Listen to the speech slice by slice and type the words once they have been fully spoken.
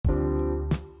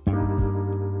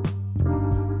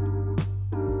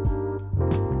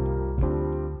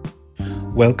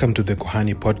Welcome to the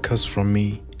Kohani podcast from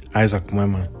me, Isaac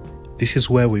Mwema. This is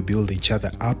where we build each other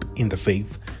up in the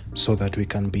faith so that we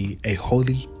can be a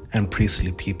holy and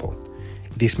priestly people.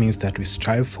 This means that we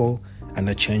strive for and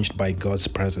are changed by God's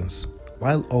presence,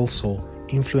 while also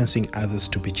influencing others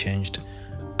to be changed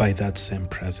by that same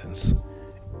presence.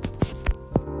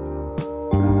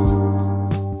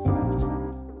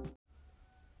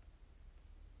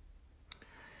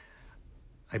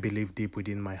 I believe deep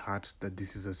within my heart that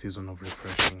this is a season of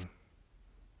refreshing.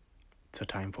 It's a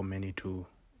time for many to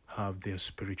have their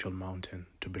spiritual mountain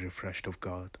to be refreshed of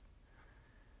God,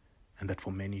 and that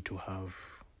for many to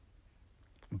have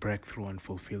breakthrough and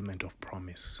fulfillment of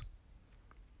promise.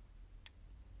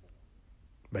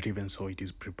 But even so, it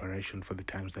is preparation for the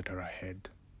times that are ahead.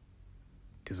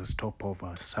 It is a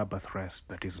stopover, Sabbath rest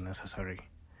that is necessary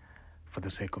for the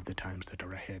sake of the times that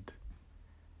are ahead.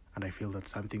 And I feel that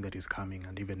something that is coming,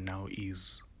 and even now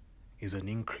is an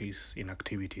increase in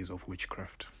activities of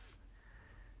witchcraft.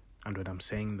 And when I'm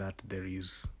saying that, there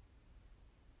is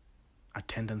a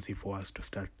tendency for us to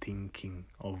start thinking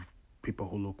of people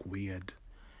who look weird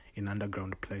in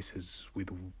underground places with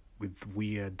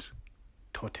weird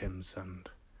totems and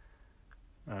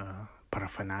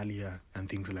paraphernalia and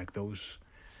things like those.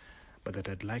 But that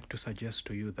I'd like to suggest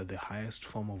to you that the highest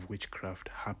form of witchcraft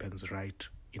happens right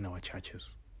in our churches,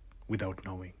 without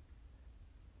knowing.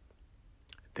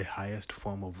 The highest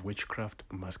form of witchcraft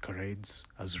masquerades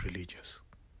as religious.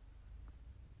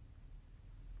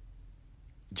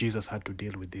 Jesus had to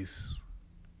deal with this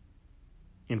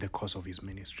in the course of his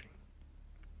ministry.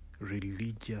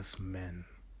 Religious men,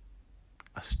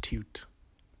 astute,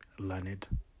 learned,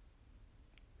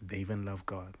 they even love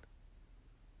God,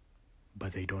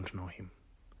 but they don't know him,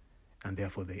 and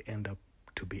therefore they end up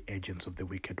to be agents of the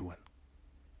wicked one.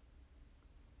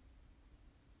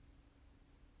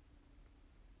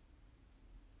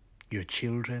 You're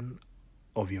children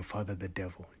of your father the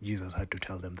devil. Jesus had to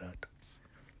tell them that.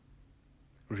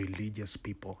 Religious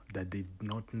people that did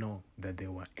not know that they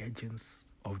were agents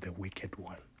of the wicked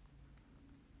one.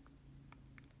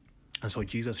 And so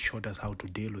Jesus showed us how to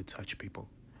deal with such people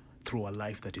through a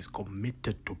life that is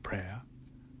committed to prayer,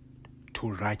 to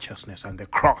righteousness and the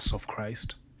cross of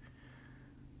Christ.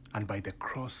 And by the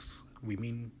cross, we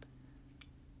mean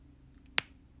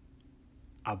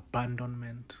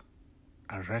abandonment,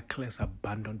 a reckless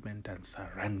abandonment and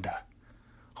surrender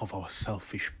of our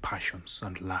selfish passions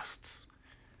and lusts.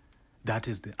 That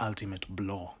is the ultimate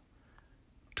blow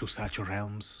to such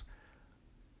realms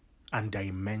and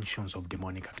dimensions of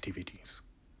demonic activities.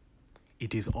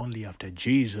 It is only after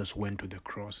Jesus went to the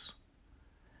cross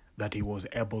that he was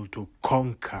able to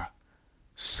conquer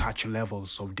such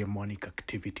levels of demonic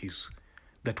activities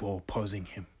that were opposing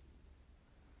him.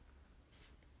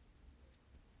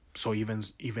 So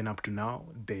even up to now,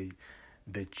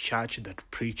 the church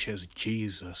that preaches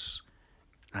Jesus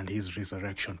and his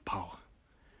resurrection power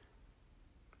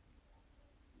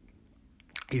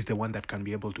is the one that can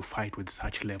be able to fight with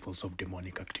such levels of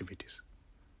demonic activities.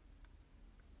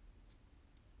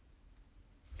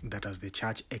 That as the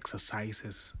church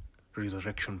exercises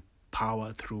resurrection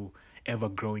power through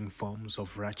ever-growing forms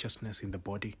of righteousness in the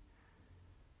body,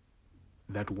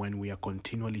 that when we are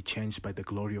continually changed by the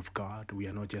glory of God, we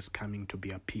are not just coming to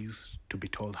be appeased, to be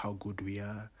told how good we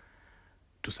are,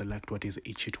 to select what is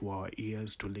itchy to our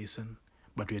ears to listen,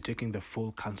 but we are taking the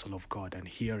full counsel of God and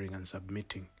hearing and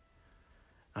submitting.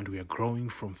 And we are growing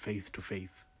from faith to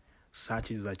faith. Such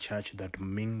is a church that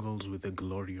mingles with the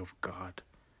glory of God.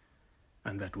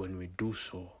 And that when we do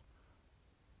so,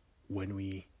 when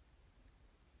we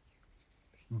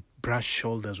brush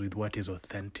shoulders with what is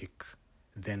authentic,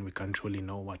 then we can truly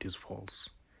know what is false.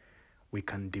 We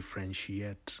can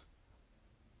differentiate,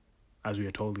 as we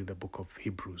are told in the book of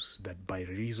Hebrews, that by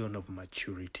reason of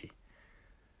maturity,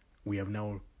 we have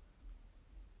now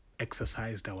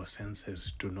exercised our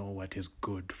senses to know what is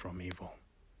good from evil.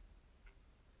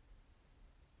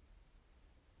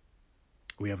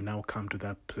 We have now come to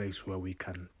that place where we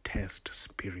can test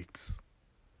spirits.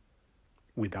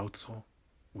 Without so,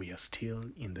 we are still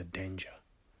in the danger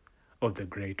of the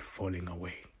great falling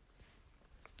away.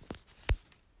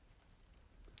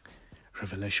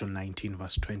 Revelation 19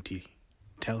 verse 20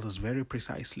 tells us very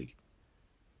precisely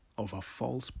of a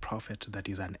false prophet that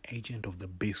is an agent of the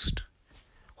beast,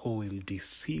 who will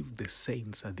deceive the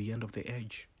saints at the end of the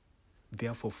age.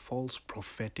 Therefore, false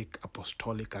prophetic,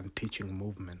 apostolic, and teaching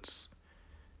movements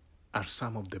are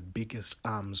some of the biggest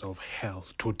arms of hell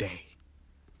today.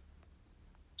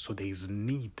 So there is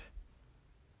need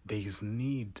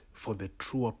for the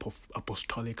true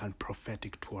apostolic and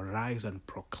prophetic to arise and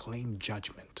proclaim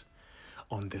judgment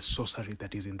on the sorcery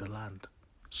that is in the land,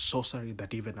 sorcery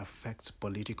that even affects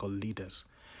political leaders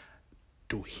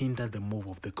to hinder the move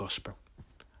of the gospel.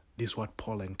 This is what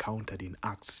Paul encountered in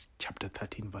Acts chapter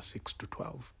 13, verse 6 to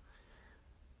 12.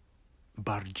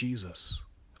 Bar Jesus,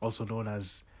 also known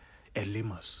as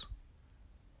Elymas,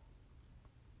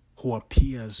 who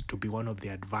appears to be one of the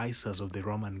advisors of the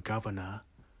Roman governor,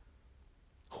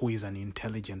 who is an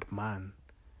intelligent man,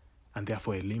 and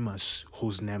therefore Elymas,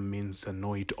 whose name means a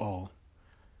know-it-all.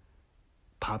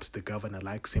 Perhaps the governor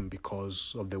likes him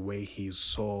because of the way he is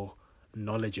so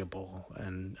knowledgeable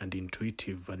and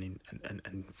intuitive and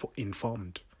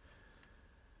informed.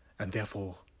 And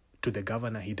therefore, to the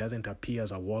governor, he doesn't appear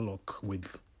as a warlock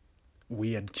with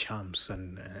weird charms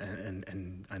and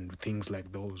things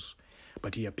like those,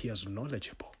 but he appears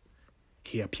knowledgeable.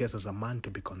 He appears as a man to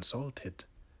be consulted,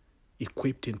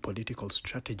 equipped in political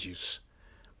strategies,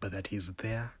 but that he's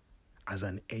there as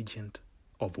an agent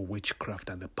of witchcraft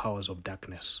and the powers of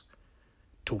darkness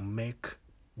to make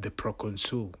the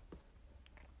proconsul,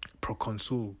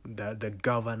 the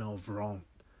governor of Rome,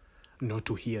 not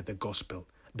to hear the gospel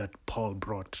that Paul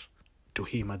brought to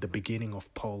him at the beginning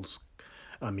of Paul's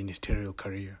ministerial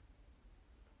career.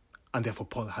 And therefore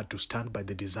Paul had to stand by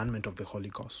the discernment of the Holy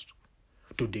Ghost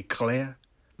to declare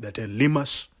that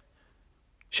Elymas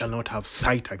shall not have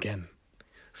sight again.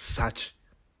 Such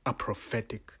a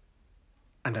prophetic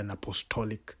and an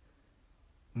apostolic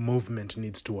movement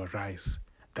needs to arise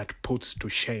that puts to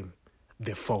shame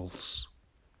the false.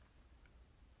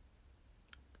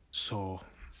 So,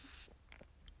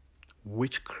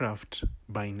 witchcraft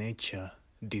by nature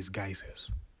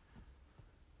disguises.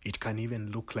 It can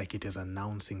even look like it is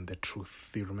announcing the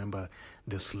truth. You remember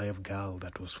the slave girl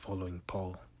that was following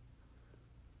Paul,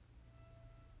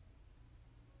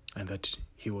 and that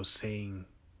he was saying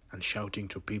and shouting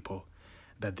to people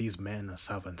that these men are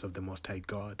servants of the Most High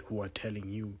God who are telling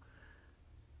you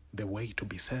the way to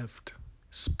be saved.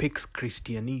 Speaks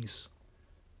Christianese,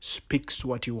 speaks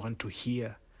what you want to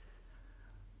hear.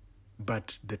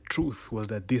 But the truth was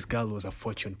that this girl was a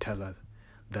fortune teller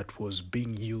that was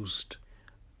being used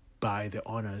by the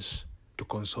owners to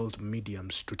consult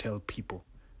mediums to tell people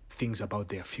things about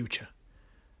their future.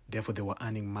 Therefore, they were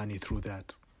earning money through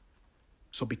that.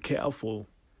 So be careful,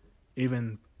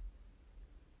 even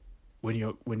when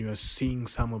you're seeing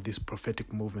some of these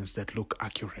prophetic movements that look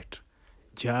accurate.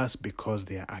 Just because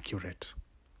they are accurate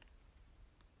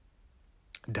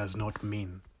does not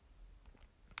mean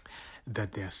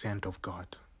that they are sent of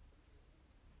God.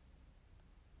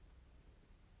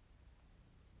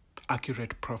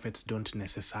 Accurate prophets don't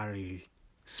necessarily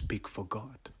speak for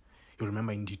God. You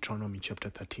remember in Deuteronomy chapter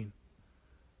 13,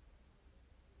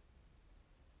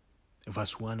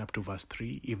 verse 1 up to verse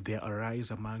 3, if there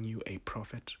arise among you a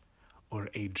prophet or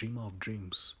a dreamer of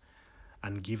dreams,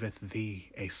 and giveth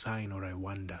thee a sign or a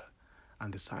wonder,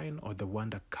 and the sign or the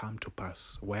wonder come to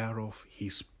pass, whereof he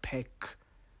spake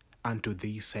unto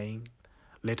thee, saying,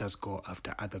 let us go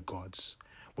after other gods,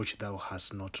 which thou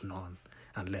hast not known,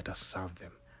 and let us serve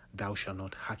them. Thou shalt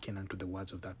not hearken unto the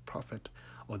words of that prophet,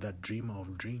 or that dreamer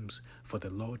of dreams, for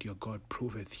the Lord your God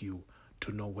proveth you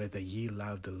to know whether ye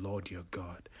love the Lord your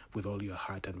God with all your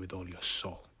heart and with all your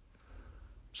soul.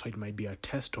 So it might be a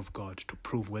test of God to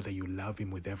prove whether you love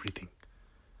him with everything,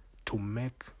 to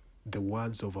make the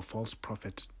words of a false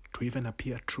prophet to even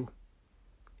appear true.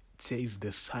 It says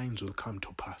the signs will come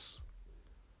to pass.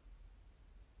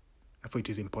 Therefore, it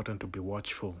is important to be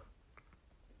watchful,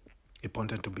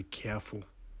 important to be careful,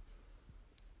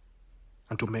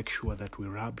 and to make sure that we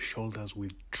rub shoulders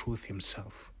with truth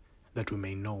himself, that we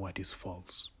may know what is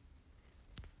false.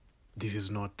 This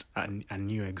is not a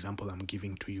new example I'm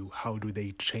giving to you. How do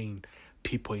they train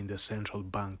people in the central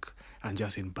bank and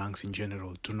just in banks in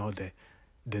general to know the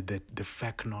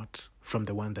fake note from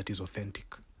the one that is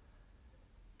authentic?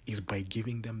 Is by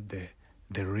giving them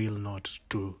the real note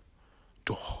to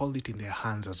hold it in their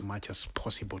hands as much as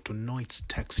possible, to know its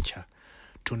texture,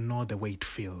 to know the way it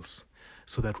feels,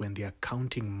 so that when they are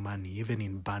counting money, even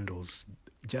in bundles,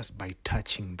 just by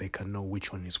touching, they can know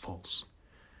which one is false.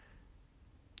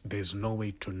 There's no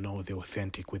way to know the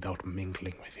authentic without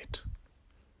mingling with it.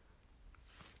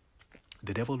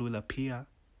 The devil will appear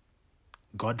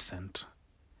God sent,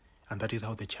 and that is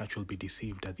how the church will be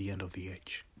deceived at the end of the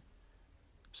age.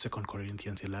 2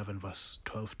 Corinthians 11 verse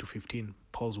 12 to 15,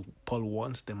 Paul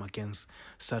warns them against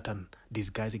Satan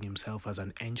disguising himself as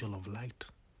an angel of light.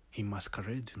 He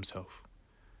masquerades himself.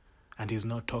 And he's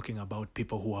not talking about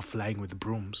people who are flying with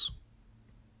brooms.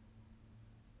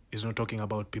 He's not talking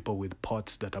about people with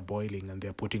pots that are boiling and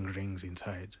they're putting rings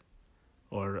inside.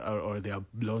 Or they are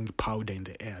blowing powder in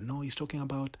the air. No, he's talking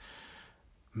about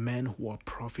men who are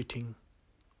profiting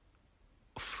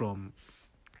from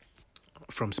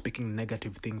from speaking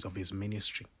negative things of his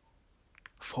ministry.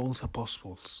 False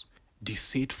apostles,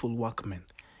 deceitful workmen,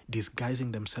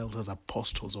 disguising themselves as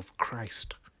apostles of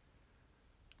Christ.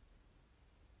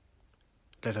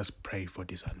 Let us pray for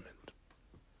discernment.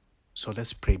 So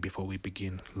let's pray before we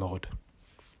begin. Lord,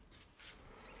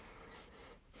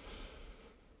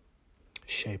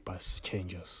 shape us,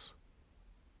 change us,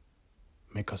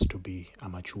 make us to be a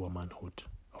mature manhood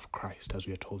of Christ, as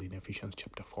we are told in Ephesians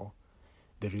chapter 4.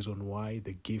 The reason why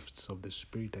the gifts of the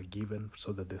Spirit are given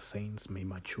so that the saints may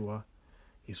mature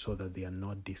is so that they are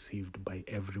not deceived by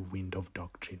every wind of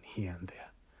doctrine here and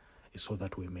there. It's so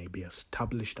that we may be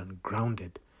established and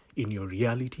grounded in your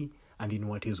reality and in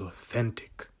what is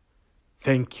authentic.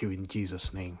 Thank you in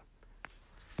Jesus' name.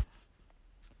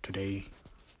 Today,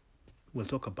 we'll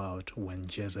talk about when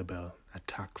Jezebel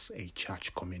attacks a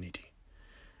church community.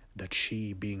 That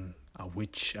she, being a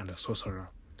witch and a sorcerer,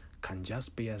 can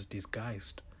just be as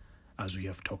disguised as we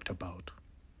have talked about.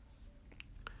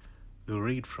 We'll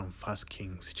read from 1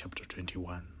 Kings chapter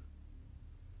 21.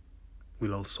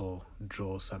 We'll also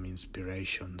draw some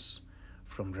inspirations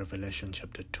from Revelation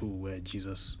chapter 2, where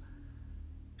Jesus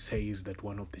says that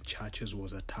one of the churches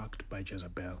was attacked by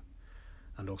Jezebel,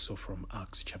 and also from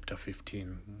Acts chapter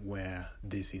 15, where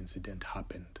this incident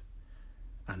happened.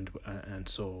 And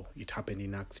so it happened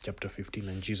in Acts chapter 15,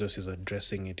 and Jesus is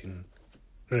addressing it in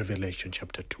Revelation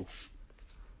chapter 2.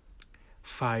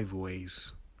 5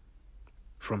 ways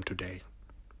from today.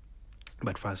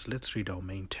 But first, let's read our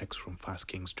main text from 1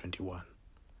 Kings 21.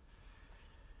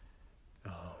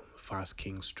 1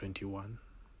 Kings 21,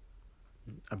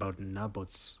 about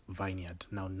Naboth's vineyard.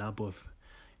 Now Naboth,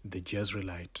 the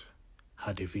Jezreelite,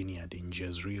 had a vineyard in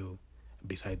Jezreel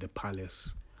beside the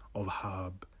palace of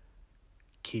Ahab,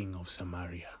 king of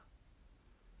Samaria.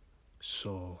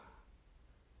 So,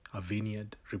 a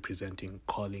vineyard representing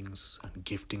callings and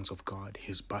giftings of God,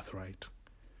 his birthright,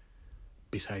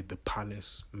 beside the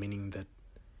palace, meaning that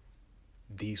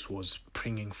this was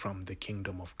springing from the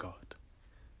kingdom of God,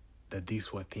 that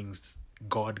these were things,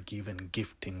 God-given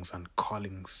giftings and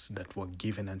callings that were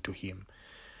given unto him,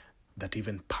 that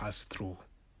even passed through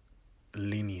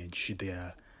lineage.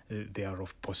 They are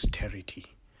of posterity,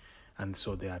 and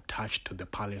so they are attached to the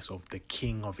palace of the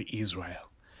king of Israel,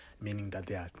 meaning that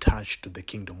they are attached to the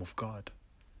kingdom of God.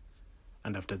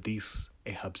 And after this,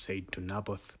 Ahab said to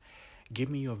Naboth, "Give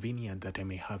me your vineyard that I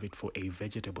may have it for a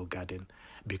vegetable garden,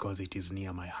 because it is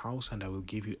near my house, and I will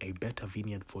give you a better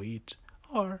vineyard for it.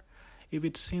 Or, if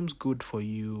it seems good to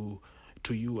you,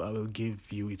 I will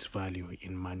give you its value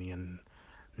in money." And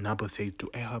Naboth said to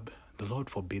Ahab, "The Lord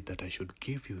forbid that I should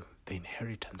give you the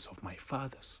inheritance of my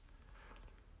fathers."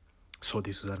 So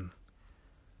this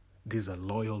is a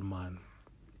loyal man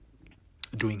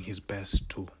doing his best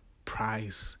to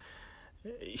prize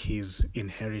his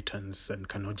inheritance and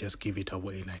cannot just give it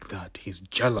away like that. He's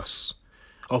jealous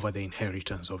over the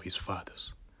inheritance of his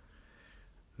fathers.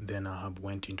 Then Ahab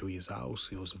went into his house.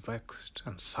 He was vexed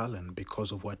and sullen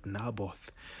because of what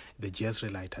Naboth, the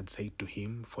Jezreelite, had said to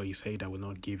him, for he said, "I will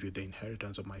not give you the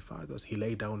inheritance of my fathers." He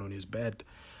lay down on his bed,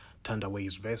 turned away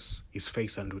his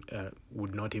face, and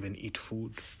would not even eat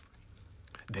food.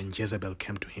 Then Jezebel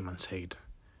came to him and said,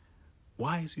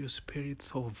 "Why is your spirit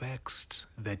so vexed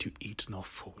that you eat no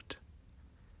food?"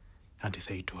 And he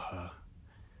said to her,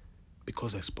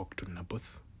 "Because I spoke to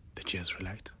Naboth, the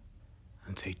Jezreelite,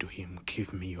 and said to him,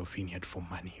 'Give me your vineyard for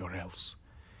money, or else,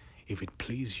 if it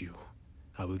please you,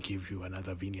 I will give you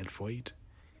another vineyard for it.'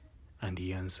 And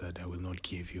he answered, 'I will not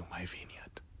give you my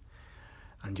vineyard.'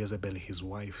 And Jezebel, his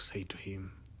wife, said to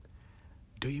him,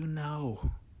 'Do you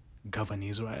now govern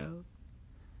Israel?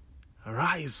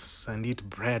 Arise and eat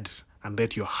bread, and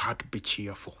let your heart be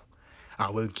cheerful. I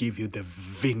will give you the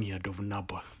vineyard of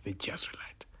Naboth the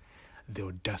Jezreelite.'" The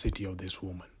audacity of this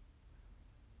woman,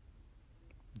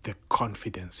 the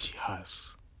confidence she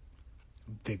has,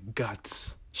 the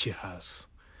guts she has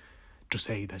to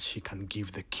say that she can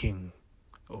give the king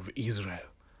of Israel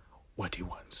what he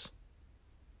wants.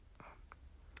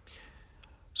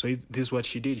 So this is what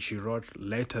she did. She wrote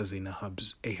letters in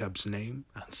Ahab's name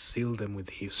and sealed them with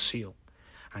his seal.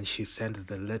 And she sent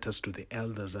the letters to the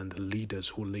elders and the leaders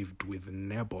who lived with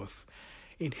Naboth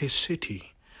in his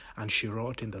city. And she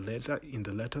wrote in the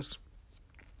letters,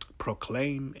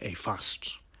 "Proclaim a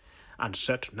fast, and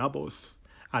set Naboth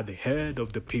at the head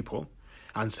of the people,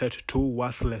 and set 2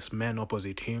 worthless men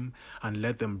opposite him, and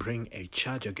let them bring a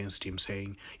charge against him,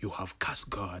 saying, 'You have cursed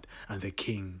God and the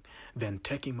king.' Then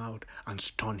take him out and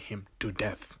stone him to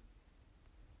death."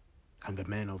 And the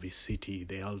men of his city,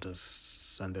 the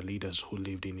elders and the leaders who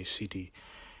lived in his city,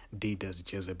 did as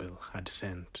Jezebel had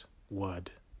sent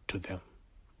word to them.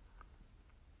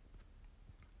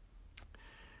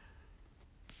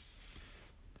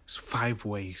 5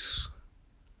 ways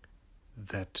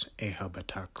that Ahab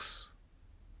attacks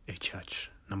a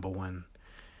church. Number 1,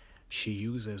 she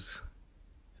uses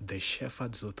the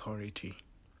shepherd's authority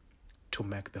to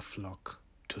make the flock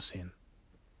to sin.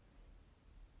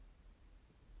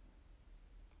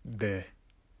 The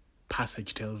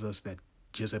passage tells us that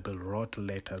Jezebel wrote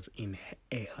letters in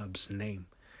Ahab's name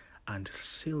and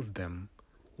sealed them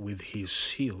with his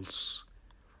seals,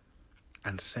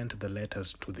 and sent the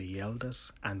letters to the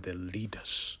elders and the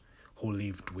leaders who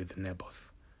lived with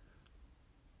Naboth.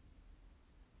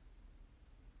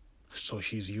 So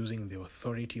she's using the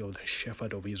authority of the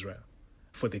shepherd of Israel,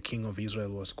 for the king of Israel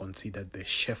was considered the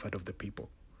shepherd of the people.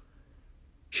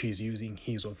 She's using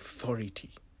his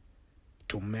authority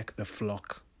to make the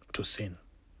flock to sin.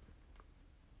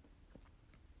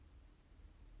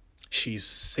 She's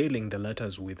sealing the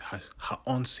letters with her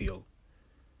own seal.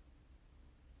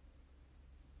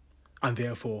 And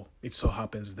therefore, it so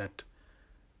happens that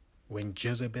when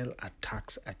Jezebel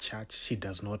attacks a church, she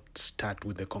does not start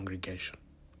with the congregation.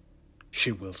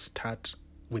 She will start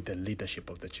with the leadership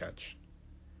of the church.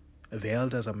 The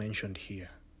elders are mentioned here.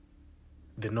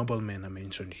 The noblemen are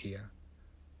mentioned here.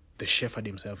 The shepherd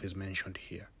himself is mentioned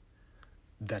here.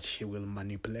 That she will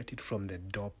manipulate it from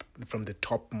the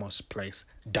topmost place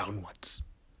downwards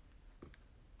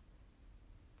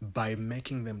by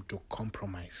making them to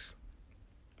compromise.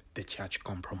 The church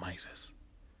compromises.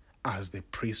 As the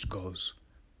priest goes,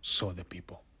 so the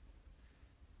people.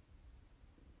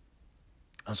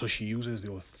 And so she uses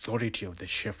the authority of the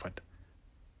shepherd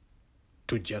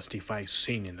to justify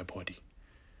sin in the body.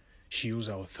 She uses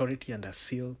her authority and a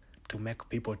seal to make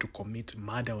people to commit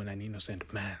murder on an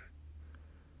innocent man.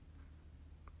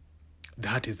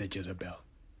 That is the Jezebel.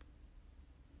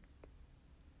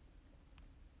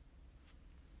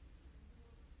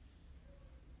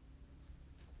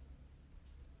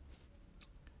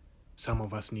 Some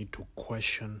of us need to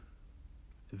question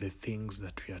the things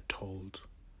that we are told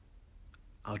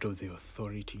out of the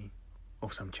authority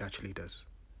of some church leaders.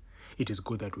 It is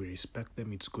good that we respect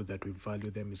them, it's good that we value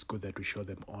them, it's good that we show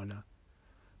them honor,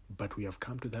 but we have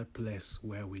come to that place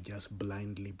where we just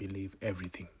blindly believe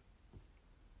everything.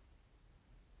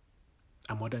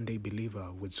 A modern day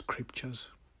believer with scriptures,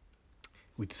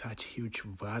 with such huge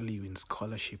value in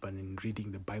scholarship and in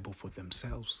reading the Bible for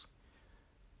themselves,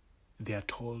 they are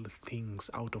told things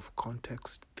out of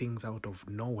context, things out of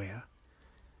nowhere,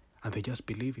 and they just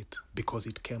believe it because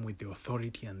it came with the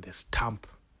authority and the stamp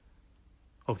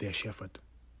of their shepherd.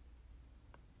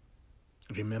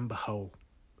 Remember how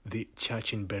the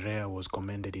church in Berea was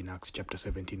commended in Acts chapter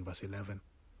 17, verse 11.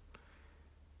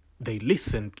 They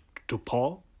listened to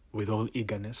Paul with all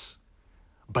eagerness,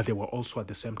 but they were also at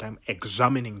the same time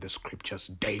examining the scriptures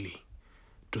daily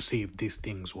to see if these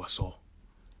things were so.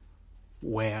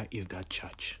 Where is that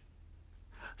church?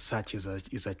 Such is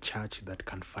a church that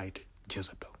can fight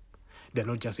Jezebel. They're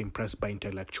not just impressed by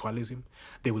intellectualism.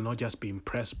 They will not just be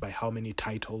impressed by how many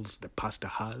titles the pastor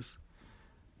has.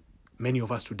 Many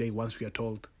of us today, once we are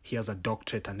told he has a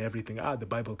doctorate and everything, the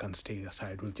Bible can stay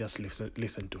aside. We'll just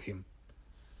listen to him.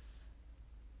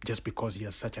 Just because he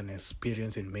has such an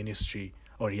experience in ministry,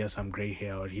 or he has some gray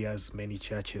hair, or he has many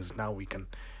churches, now we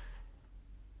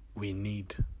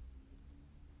need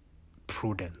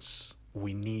prudence.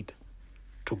 We need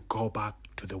to go back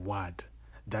to the word,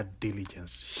 that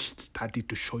diligence. Study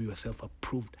to show yourself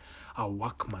approved, a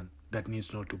workman that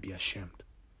needs not to be ashamed.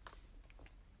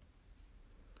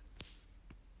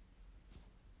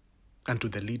 And to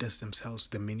the leaders themselves,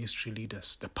 the ministry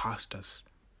leaders, the pastors,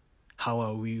 how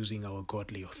are we using our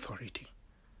godly authority?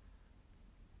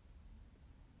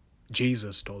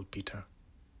 Jesus told Peter,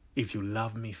 if you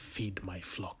love me, feed my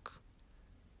flock.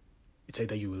 It's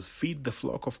either you will feed the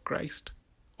flock of Christ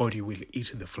or you will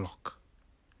eat the flock.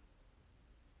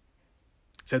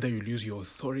 It's either you'll use your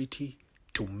authority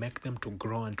to make them to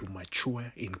grow and to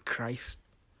mature in Christ,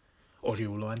 or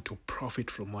you will want to profit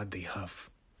from what they have.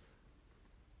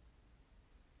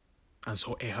 And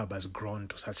so Ahab has grown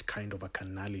to such kind of a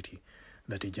carnality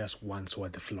that he just wants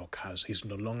what the flock has. He's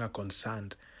no longer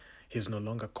concerned. He's no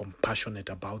longer compassionate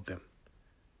about them.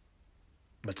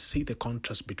 But see the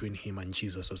contrast between him and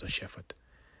Jesus as a shepherd.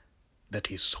 That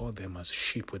he saw them as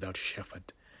sheep without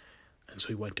shepherd. And so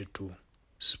he wanted to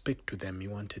speak to them. He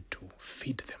wanted to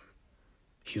feed them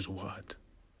his word.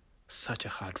 Such a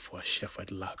heart for a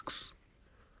shepherd lacks.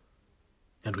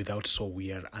 And without so,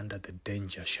 we are under the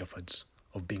danger, shepherds,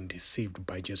 of being deceived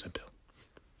by Jezebel.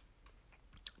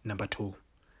 Number 2,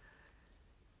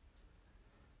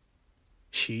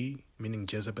 she, meaning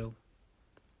Jezebel,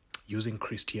 using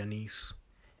Christianese,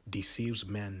 deceives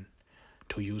men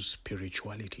to use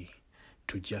spirituality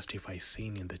to justify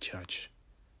sin in the church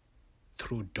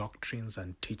through doctrines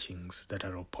and teachings that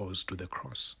are opposed to the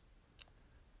cross.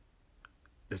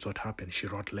 That's what happened. She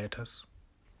wrote letters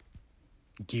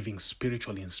giving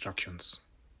spiritual instructions.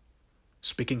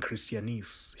 Speaking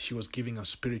Christianese, she was giving a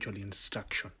spiritual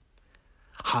instruction.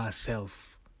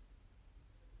 Herself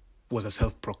was a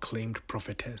self-proclaimed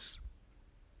prophetess.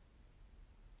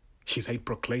 She said,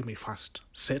 proclaim me first.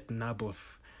 Set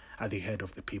Naboth at the head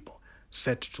of the people.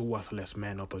 Set two worthless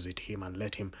men opposite him and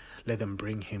let them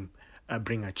bring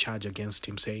a charge against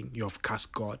him, saying, you have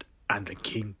cursed God and the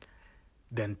king.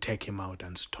 Then take him out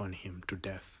and stone him to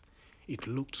death. It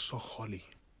looked so holy,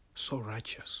 so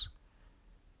righteous.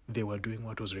 They were doing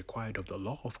what was required of the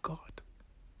law of God.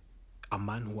 A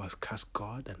man who has cursed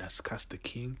God and has cursed the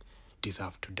king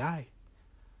deserved to die.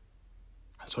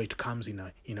 And so it comes in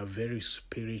a very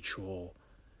spiritual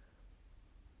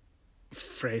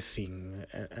phrasing,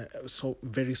 so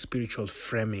very spiritual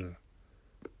framing.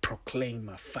 Proclaim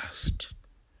a fast.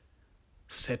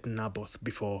 Set Naboth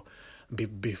before the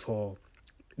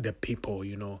people,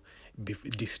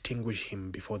 distinguish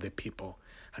him before the people,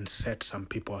 and set some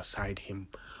people aside him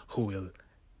who will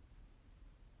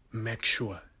make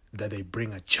sure that they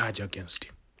bring a charge against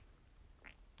him.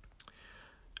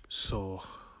 So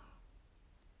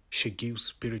she gives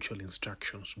spiritual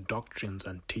instructions, doctrines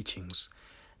and teachings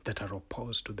that are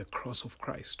opposed to the cross of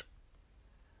Christ.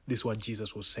 This is what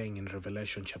Jesus was saying in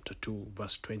Revelation chapter 2,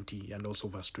 verse 20 and also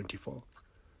verse 24.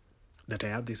 That I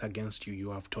have this against you,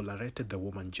 you have tolerated the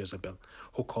woman Jezebel,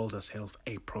 who calls herself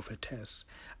a prophetess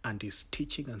and is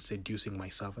teaching and seducing my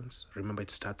servants. Remember,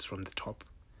 it starts from the top.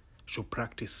 To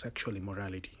practice sexual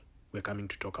immorality. We're coming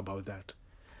to talk about that.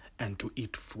 And to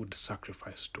eat food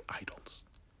sacrificed to idols.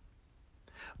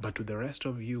 But to the rest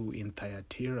of you in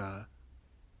Thyatira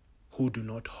who do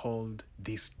not hold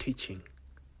this teaching,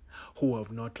 who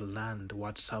have not learned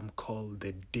what some call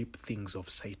the deep things of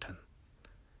Satan.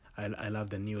 I love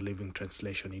the New Living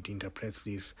Translation. It interprets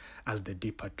this as the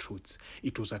deeper truths.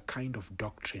 It was a kind of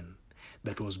doctrine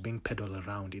that was being peddled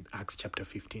around in Acts chapter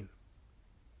 15.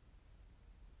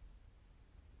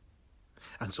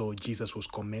 And so Jesus was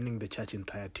commending the church in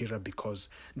Thyatira because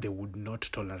they would not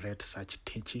tolerate such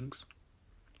teachings.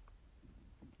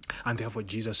 And therefore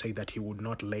Jesus said that he would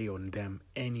not lay on them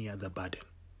any other burden.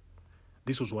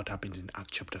 This was what happens in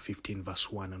Acts chapter 15,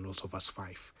 verse 1 and also verse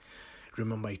 5.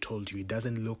 Remember, I told you, it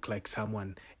doesn't look like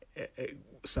someone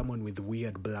with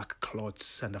weird black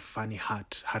clothes and a funny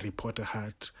hat, Harry Potter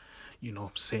hat,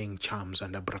 saying charms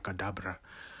and abracadabra.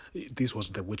 This was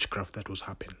the witchcraft that was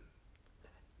happening.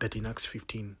 That in Acts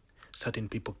 15, certain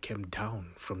people came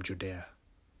down from Judea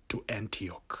to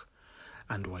Antioch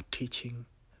and were teaching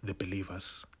the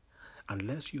believers,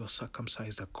 unless you are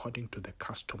circumcised according to the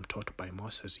custom taught by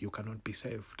Moses, you cannot be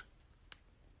saved.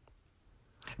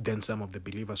 Then some of the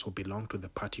believers who belonged to the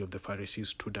party of the Pharisees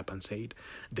stood up and said,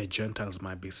 the Gentiles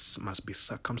must be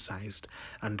circumcised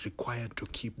and required to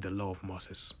keep the law of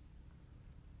Moses.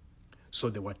 So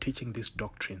they were teaching these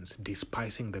doctrines,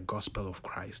 despising the gospel of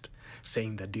Christ,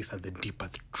 saying that these are the deeper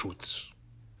truths.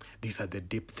 These are the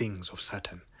deep things of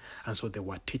Satan. And so they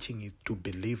were teaching it to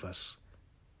believers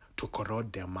to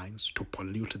corrode their minds, to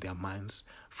pollute their minds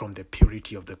from the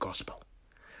purity of the gospel.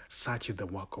 Such is the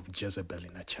work of Jezebel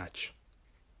in a church.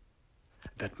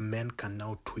 That men can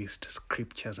now twist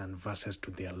scriptures and verses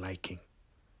to their liking.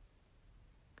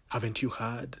 Haven't you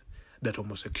heard that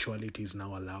homosexuality is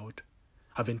now allowed?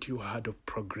 Haven't you heard of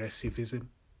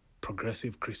progressivism,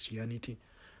 progressive Christianity?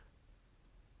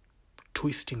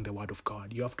 Twisting the word of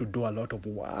God. You have to do a lot of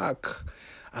work,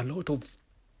 a lot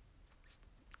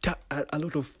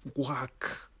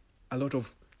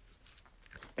of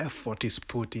effort is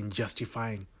put in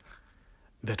justifying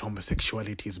that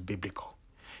homosexuality is biblical.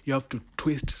 You have to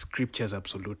twist scriptures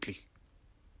absolutely.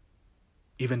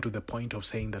 Even to the point of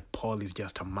saying that Paul is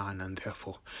just a man and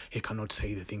therefore he cannot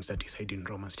say the things that he said in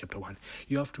Romans chapter 1.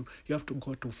 You have to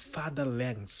go to further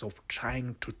lengths of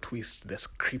trying to twist the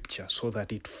scripture so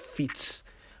that it fits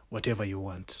whatever you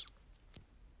want.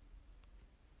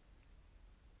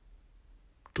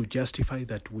 To justify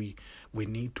that we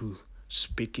need to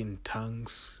speak in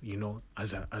tongues,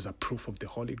 as a proof of the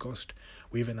Holy Ghost.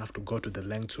 We even have to go to the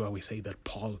lengths where we say that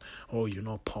Paul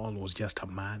was just a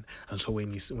man, and so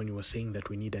when he was saying that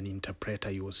we need an interpreter,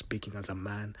 he was speaking as a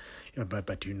man.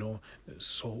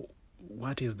 So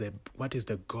what is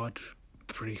the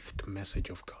God-breathed message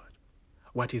of God?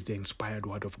 What is the inspired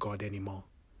word of God anymore?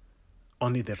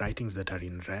 Only the writings that are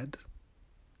in red?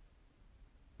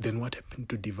 Then what happened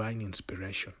to divine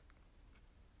inspiration?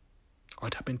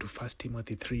 What happened to 1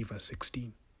 Timothy 3 verse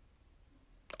 16?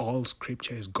 All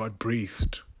scripture is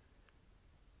God-breathed.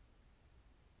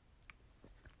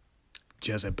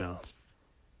 Jezebel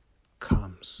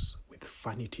comes with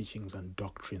funny teachings and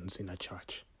doctrines in a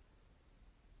church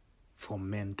for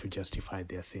men to justify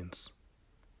their sins.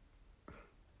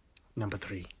 Number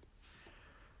 3,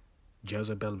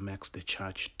 Jezebel makes the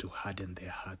church to harden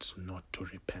their hearts not to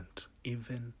repent.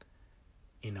 Even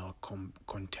in our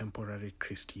contemporary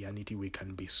Christianity, we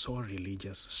can be so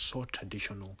religious, so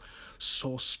traditional,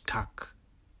 so stuck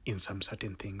in some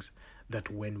certain things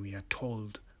that when we are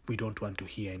told, we don't want to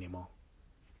hear anymore.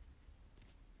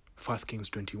 1 Kings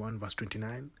 21 verse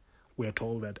 29, we are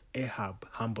told that Ahab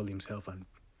humbled himself and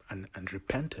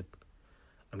repented,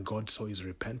 and God saw his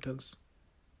repentance,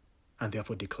 and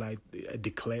therefore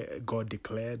God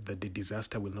declared that the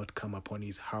disaster will not come upon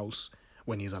his house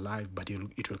when he's alive, but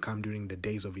it will come during the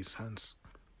days of his sons.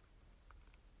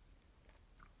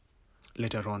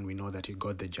 Later on, we know that he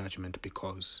got the judgment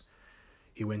because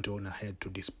he went on ahead to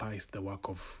despise the work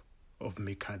of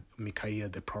Micaiah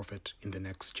the prophet in the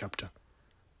next chapter.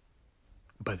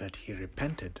 But that he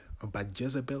repented. But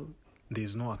Jezebel, there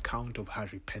is no account of her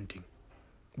repenting.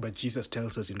 But Jesus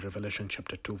tells us in Revelation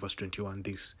chapter 2 verse 21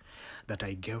 this, that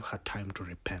I gave her time to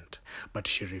repent, but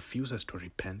she refuses to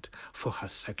repent for her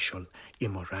sexual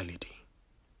immorality,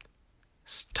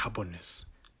 stubbornness,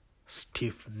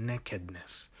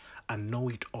 stiff-neckedness, a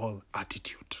know-it-all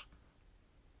attitude.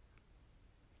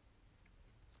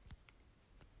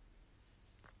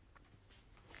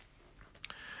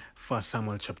 First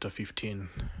Samuel chapter 15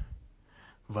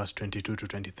 verse 22 to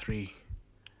 23.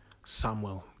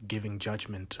 Samuel giving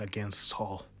judgment against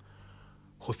Saul,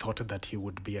 who thought that he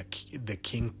would be the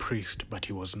king priest, but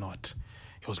he was not.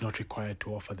 He was not required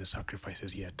to offer the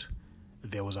sacrifices yet.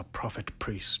 There was a prophet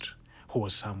priest who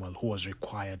was Samuel, who was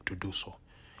required to do so.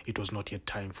 It was not yet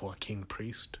time for a king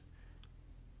priest.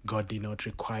 God did not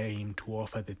require him to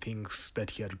offer the things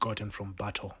that he had gotten from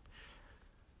battle.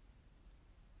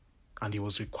 And he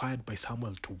was required by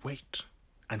Samuel to wait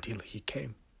until he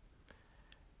came.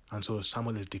 And so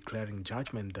Samuel is declaring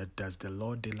judgment that does the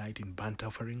Lord delight in burnt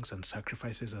offerings and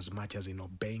sacrifices as much as in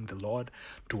obeying the Lord?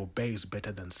 To obey is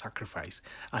better than sacrifice,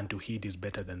 and to heed is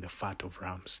better than the fat of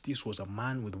rams. This was a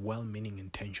man with well-meaning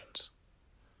intentions.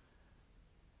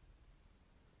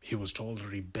 He was told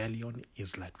rebellion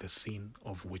is like the sin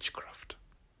of witchcraft.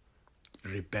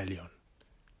 Rebellion,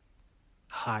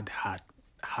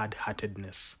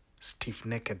 hard-heartedness,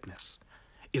 stiff-neckedness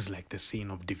is like the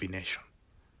sin of divination.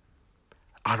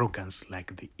 Arrogance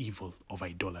like the evil of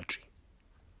idolatry.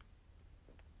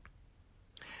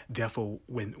 Therefore,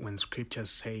 when scriptures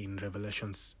say in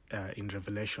Revelation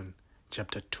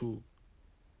chapter 2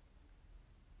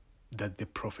 that the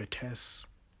prophetess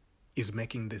is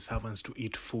making the servants to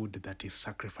eat food that is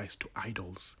sacrificed to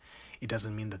idols, it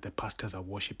doesn't mean that the pastors are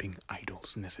worshipping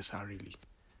idols necessarily.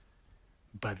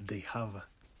 But they have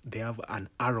an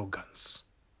arrogance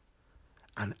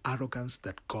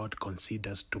that God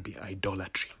considers to be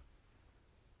idolatry.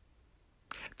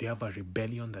 They have a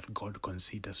rebellion that God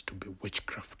considers to be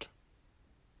witchcraft.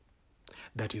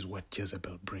 That is what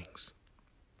Jezebel brings.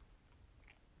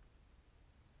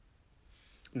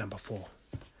 Number 4,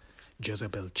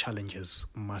 Jezebel challenges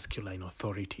masculine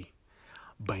authority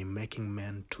by making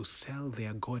men to sell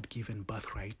their God-given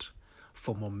birthright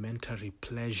for momentary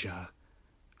pleasure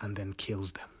and then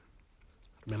kills them.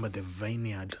 Remember, the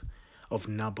vineyard of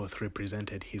Naboth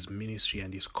represented his ministry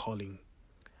and his calling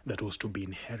that was to be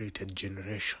inherited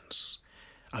generations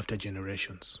after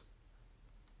generations.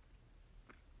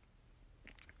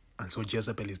 And so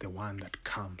Jezebel is the one that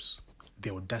comes,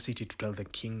 the audacity to tell the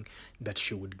king that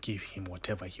she would give him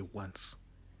whatever he wants,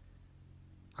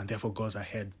 and therefore goes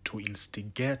ahead to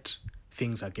instigate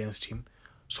things against him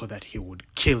so that he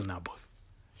would kill Naboth.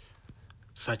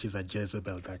 Such is a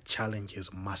Jezebel that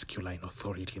challenges masculine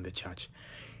authority in the church.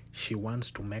 She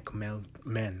wants to make men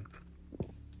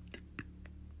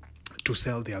to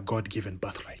sell their God-given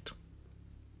birthright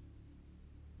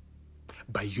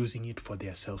by using it for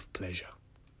their self-pleasure.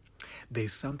 There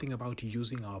is something about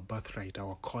using our birthright,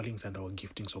 our callings and our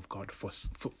giftings of God for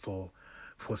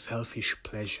selfish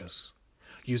pleasures,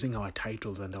 using our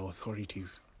titles and our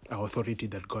authorities, our authority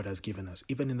that God has given us,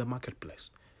 even in the marketplace,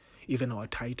 even our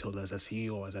title as a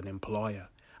CEO, as an employer,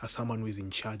 as someone who is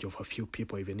in charge of a few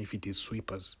people, even if it is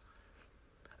sweepers,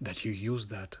 that you use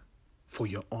that for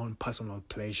your own personal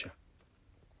pleasure.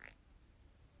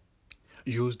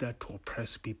 Use that to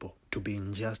oppress people, to be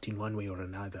unjust in one way or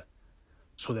another,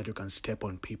 so that you can step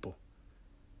on people,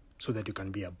 so that you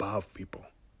can be above people.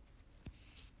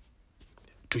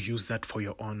 To use that for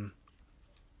your own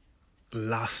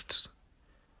lust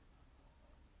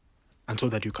and so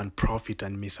that you can profit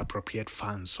and misappropriate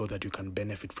funds so that you can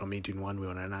benefit from it in one way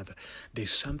or another.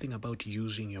 There's something about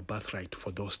using your birthright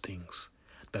for those things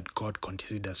that God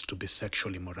considers to be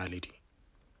sexual immorality.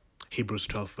 Hebrews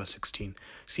 12 verse 16,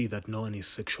 see that no one is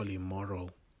sexually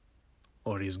immoral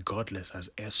or is godless as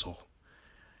Esau.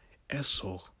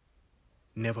 Esau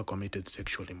never committed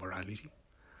sexual immorality,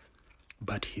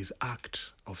 but his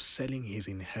act of selling his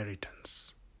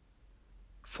inheritance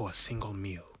for a single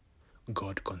meal,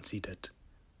 God considered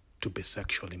to be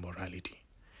sexual immorality.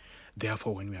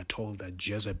 Therefore, when we are told that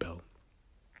Jezebel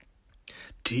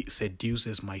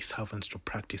seduces my servants to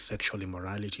practice sexual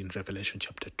immorality in Revelation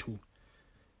chapter 2,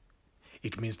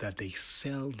 it means that they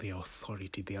sell their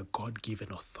authority, their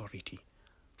God-given authority,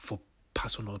 for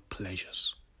personal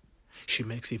pleasures. She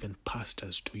makes even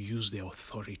pastors to use their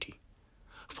authority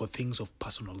for things of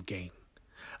personal gain.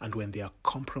 And when they are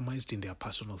compromised in their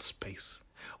personal space,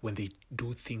 when they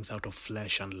do things out of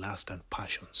flesh and lust and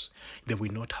passions, they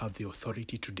will not have the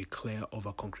authority to declare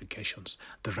over congregations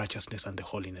the righteousness and the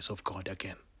holiness of God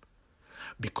again.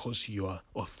 Because your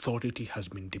authority has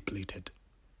been depleted.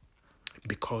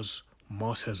 Because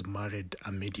Moses married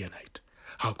a Midianite,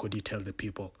 how could he tell the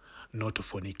people not to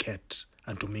fornicate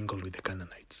and to mingle with the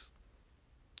Canaanites?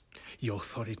 Your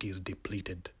authority is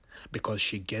depleted because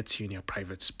she gets you in your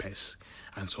private space,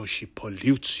 and so she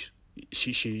pollutes,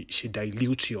 she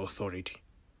dilutes your authority.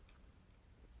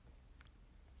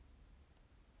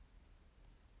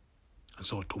 And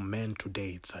so to men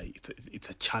today, it's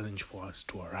a challenge for us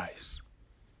to arise,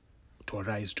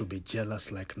 to be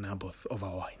jealous like Naboth of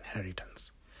our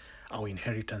inheritance. Our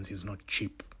inheritance is not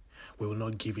cheap. We will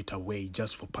not give it away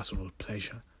just for personal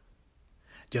pleasure,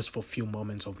 just for a few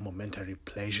moments of momentary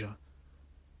pleasure,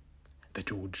 that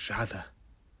we would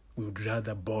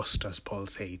rather boast, as Paul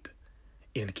said,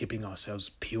 in keeping ourselves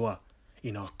pure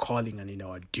in our calling and in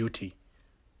our duty,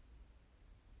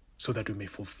 so that we may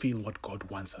fulfill what God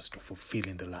wants us to fulfill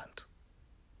in the land.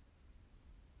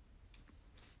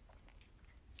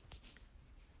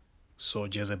 So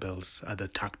Jezebel's other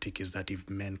tactic is that if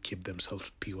men keep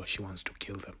themselves pure, she wants to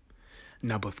kill them.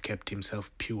 Naboth kept himself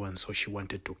pure, and so she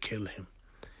wanted to kill him.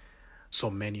 So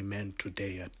many men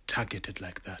today are targeted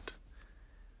like that.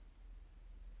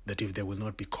 That if they will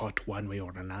not be caught one way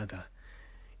or another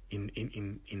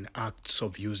in acts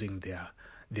of using their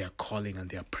calling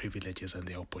and their privileges and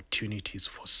their opportunities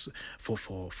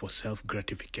for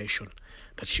self-gratification,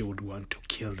 that she would want to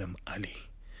kill them early.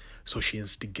 So she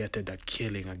instigated a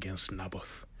killing against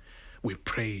Naboth. We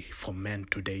pray for men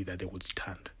today that they would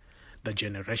stand. The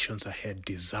generations ahead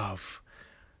deserve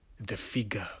the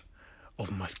figure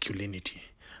of masculinity,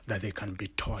 that they can be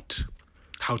taught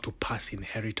how to pass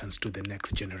inheritance to the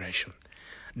next generation.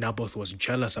 Naboth was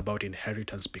jealous about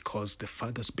inheritance because the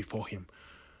fathers before him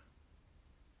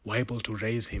were able to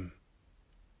raise him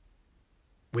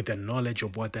with the knowledge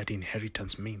of what that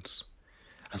inheritance means.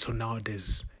 And so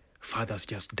nowadays, fathers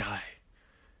just die.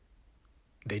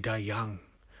 They die young.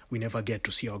 We never get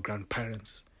to see our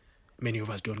grandparents. Many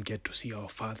of us don't get to see our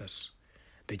fathers.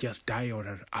 They just die or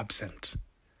are absent.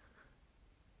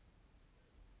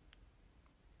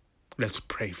 Let's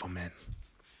pray for men.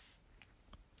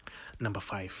 Number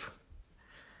 5,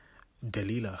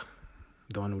 Delilah,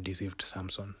 the one who deceived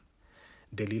Samson.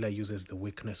 Delilah uses the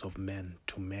weakness of men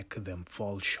to make them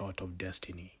fall short of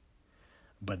destiny.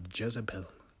 But Jezebel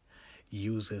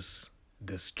uses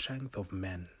the strength of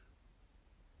men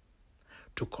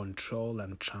to control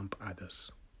and trump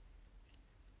others.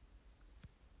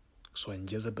 So when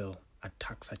Jezebel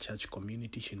attacks a church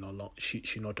community, she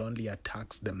not only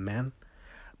attacks the men,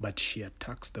 but she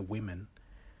attacks the women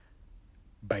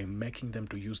by making them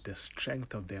to use the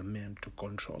strength of their men to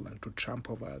control and to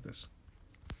trample over others.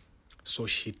 So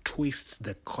she twists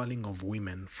the calling of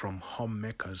women from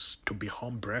homemakers to be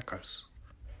homebreakers.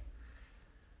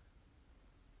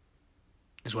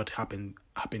 This is what happened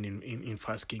in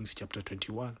 1 Kings chapter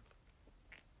 21.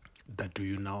 That do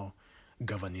you now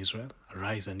govern Israel?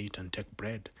 Arise and eat and take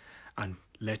bread, and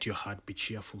let your heart be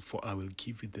cheerful, for I will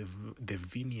give you the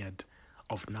vineyard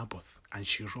of Naboth. And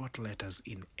she wrote letters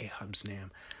in Ahab's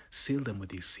name, sealed them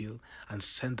with his seal, and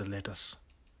sent the letters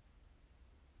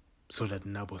so that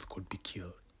Naboth could be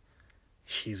killed.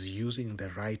 She's using the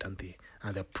right and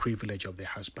the privilege of the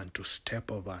husband to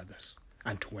step over others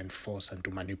and to enforce and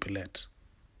to manipulate.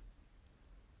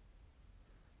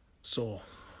 So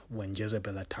when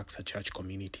Jezebel attacks a church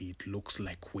community, it looks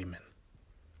like women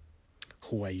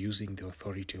who are using the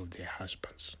authority of their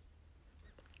husbands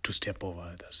to step over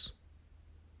others.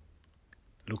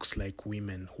 Looks like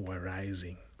women who are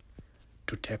rising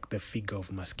to take the figure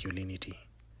of masculinity,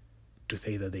 to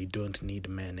say that they don't need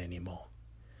men anymore.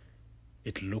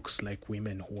 It looks like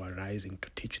women who are rising to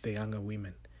teach the younger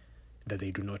women that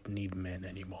they do not need men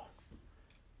anymore.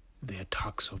 The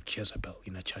attacks of Jezebel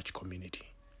in a church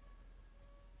community.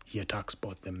 He attacks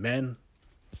both the men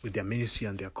with their ministry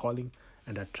and their calling,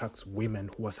 and attracts women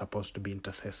who are supposed to be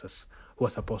intercessors, who are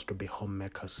supposed to be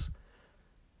homemakers,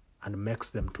 and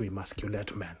makes them to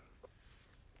emasculate men.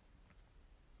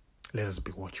 Let us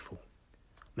be watchful.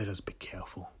 Let us be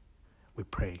careful. We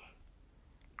pray,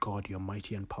 God, you're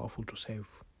mighty and powerful to save,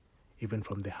 even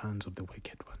from the hands of the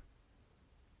wicked one.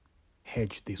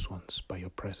 Hedge these ones by your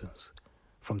presence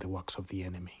from the works of the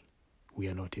enemy. We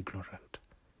are not ignorant.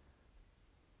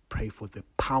 Pray for the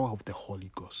power of the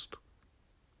Holy Ghost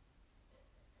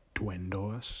to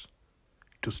endure us,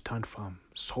 to stand firm,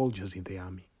 soldiers in the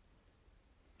army,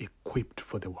 equipped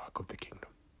for the work of the kingdom.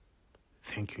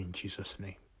 Thank you in Jesus'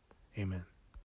 name. Amen.